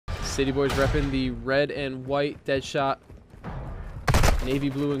City Boys repping the red and white Deadshot.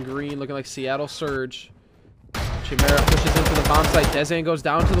 Navy blue and green looking like Seattle Surge. Chimera pushes into the bomb site. Dezan goes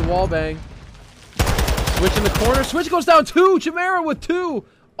down to the wall bang. Switch in the corner. Switch goes down 2. Chimera with 2.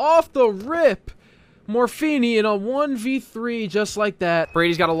 Off the rip. Morphini in a 1v3 just like that.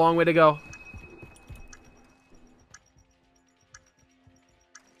 Brady's got a long way to go.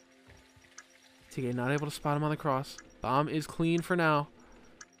 TK not able to spot him on the cross. Bomb is clean for now.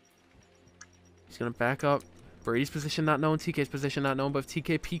 He's going to back up. Brady's position not known. TK's position not known. But if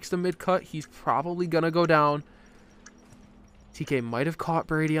TK peeks the mid-cut, he's probably going to go down. TK might have caught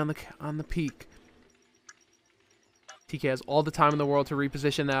Brady on the peak. TK has all the time in the world to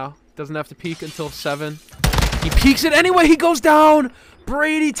reposition now. Doesn't have to peek until 7. He peeks it anyway. He goes down.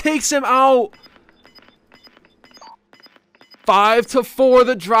 Brady takes him out. 5-4.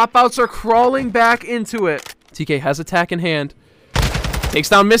 The dropouts are crawling back into it. TK has attack in hand. Takes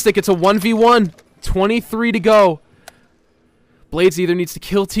down Mystic. It's a 1v1. 23 to go. Blades either needs to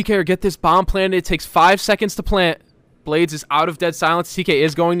kill TK or get this bomb planted. It takes 5 seconds to plant. Blades is out of dead silence. TK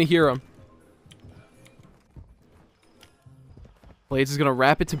is going to hear him. Blades is going to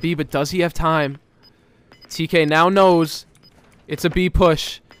wrap it to B, but does he have time? TK now knows it's a B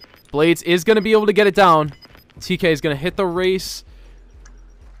push. Blades is going to be able to get it down. TK is going to hit the race.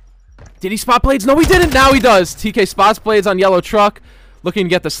 Did he spot Blades? No, he didn't. Now he does. TK spots Blades on yellow truck. Looking to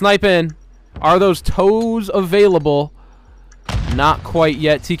get the snipe in. Are those toes available? Not quite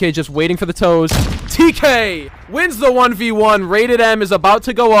yet. TK just waiting for the toes. TK wins the 1v1. Rated M is about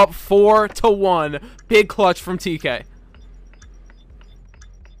to go up 4-1. Big clutch from TK.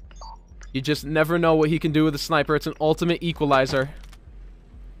 You just never know what he can do with a sniper. It's an ultimate equalizer.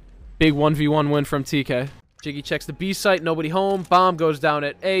 Big 1v1 win from TK. Jiggy checks the B site. Nobody home. Bomb goes down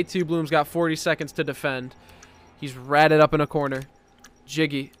at A. 2 Bloom's got 40 seconds to defend. He's ratted up in a corner.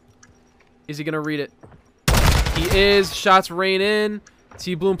 Jiggy. Is he going to read it? He is. Shots rain in.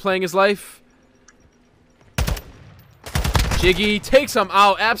 T-Bloom playing his life. Jiggy takes him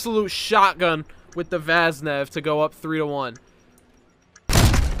out. Absolute shotgun with the Vaznev to go up 3-1.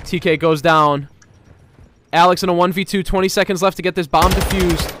 TK goes down. Alex in a 1v2. 20 seconds left to get this bomb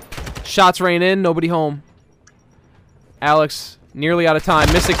defused. Shots rain in. Nobody home. Alex nearly out of time.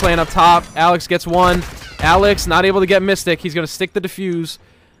 Mystic playing up top. Alex gets one. Alex not able to get Mystic. He's going to stick the defuse.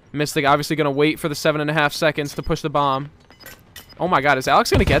 Mystic obviously going to wait for the 7.5 seconds to push the bomb. Oh my god, is Alex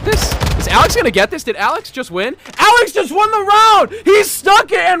going to get this? Is Alex going to get this? Did Alex just win? Alex just won the round! He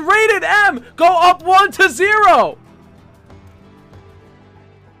stuck it and Rated M go up 1-0!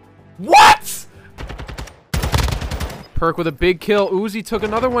 What? Perk with a big kill. Uzi took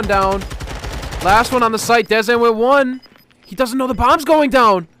another one down. Last one on the site. Dezen with 1. He doesn't know the bomb's going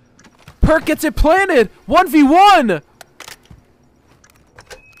down. Perk gets it planted. 1v1.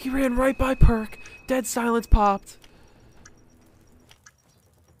 He ran right by Perk. Dead silence popped.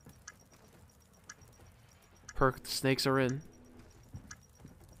 Perk, the snakes are in.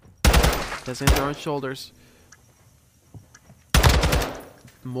 Dezen throwing shoulders.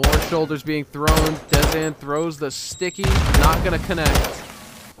 More shoulders being thrown. Dezen throws the sticky. Not going to connect.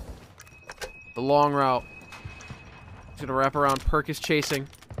 The long route. He's going to wrap around. Perk is chasing.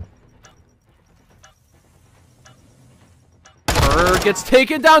 Perk gets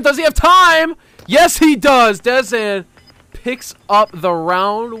taken down. Does he have time? Yes, he does. Dezen picks up the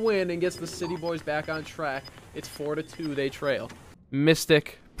round win and gets the City Boys back on track. It's 4-2. They trail.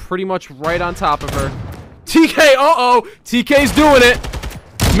 Mystic pretty much right on top of her. TK. Uh-oh. TK's doing it.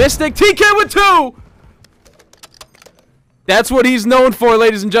 Mystic, TK with 2! That's what he's known for,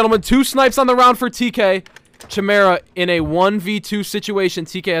 ladies and gentlemen. 2 snipes on the round for TK. Chimera in a 1v2 situation.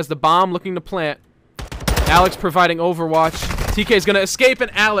 TK has the bomb looking to plant. Alex providing overwatch. TK is going to escape,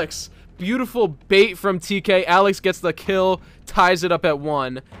 and Alex. Beautiful bait from TK. Alex gets the kill, ties it up at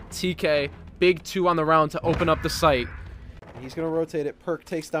 1. TK, big 2 on the round to open up the site. He's going to rotate it. Perk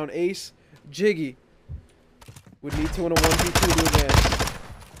takes down Ace. Jiggy would need to in a 1v2 to advance.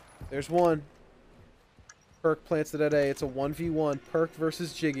 There's 1. Perk plants it at A. It's a 1v1. Perk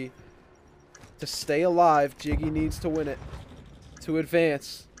versus Jiggy. To stay alive, Jiggy needs to win it. To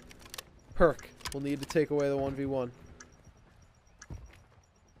advance, Perk will need to take away the 1v1.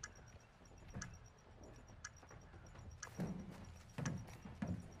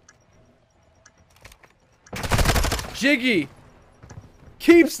 Jiggy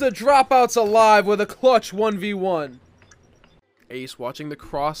keeps the dropouts alive with a clutch 1v1. Ace watching the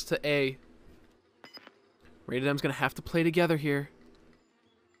cross to A. Rated M's going to have to play together here.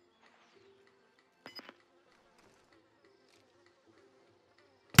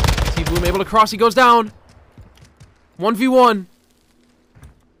 T-Bloom able to cross. He goes down. 1v1.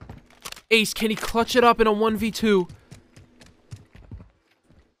 Ace, can he clutch it up in a 1v2?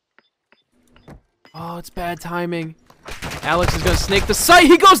 Oh, it's bad timing. Alex is going to snake the site.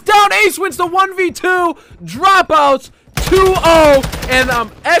 He goes down. Ace wins the 1v2. Dropouts 2-0.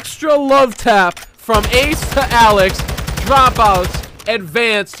 And extra love tap from Ace to Alex. Dropouts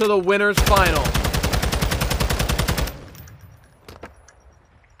advance to the winner's final.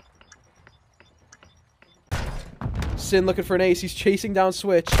 Sin looking for an ace. He's chasing down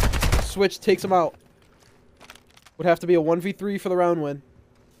Switch. Switch takes him out. Would have to be a 1v3 for the round win.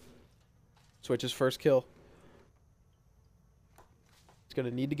 Switch's first kill. He's going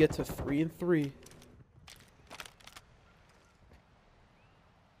to need to get to 3-3.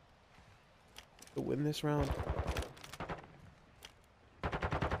 To win this round.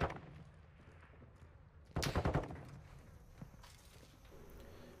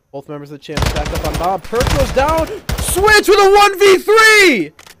 Both members of the channel stacked up on bomb. Perk goes down. Switch with a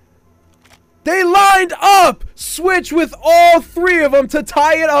 1v3! They lined up! Switch with all three of them to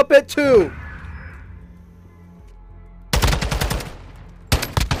tie it up at 2.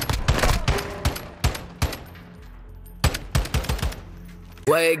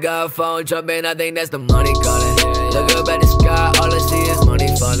 Wake up, phone jumping, I think that's the money calling. Look up at the sky, all I see is money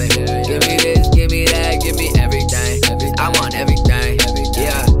falling. Give me this, give me that, give me everything. I want everything.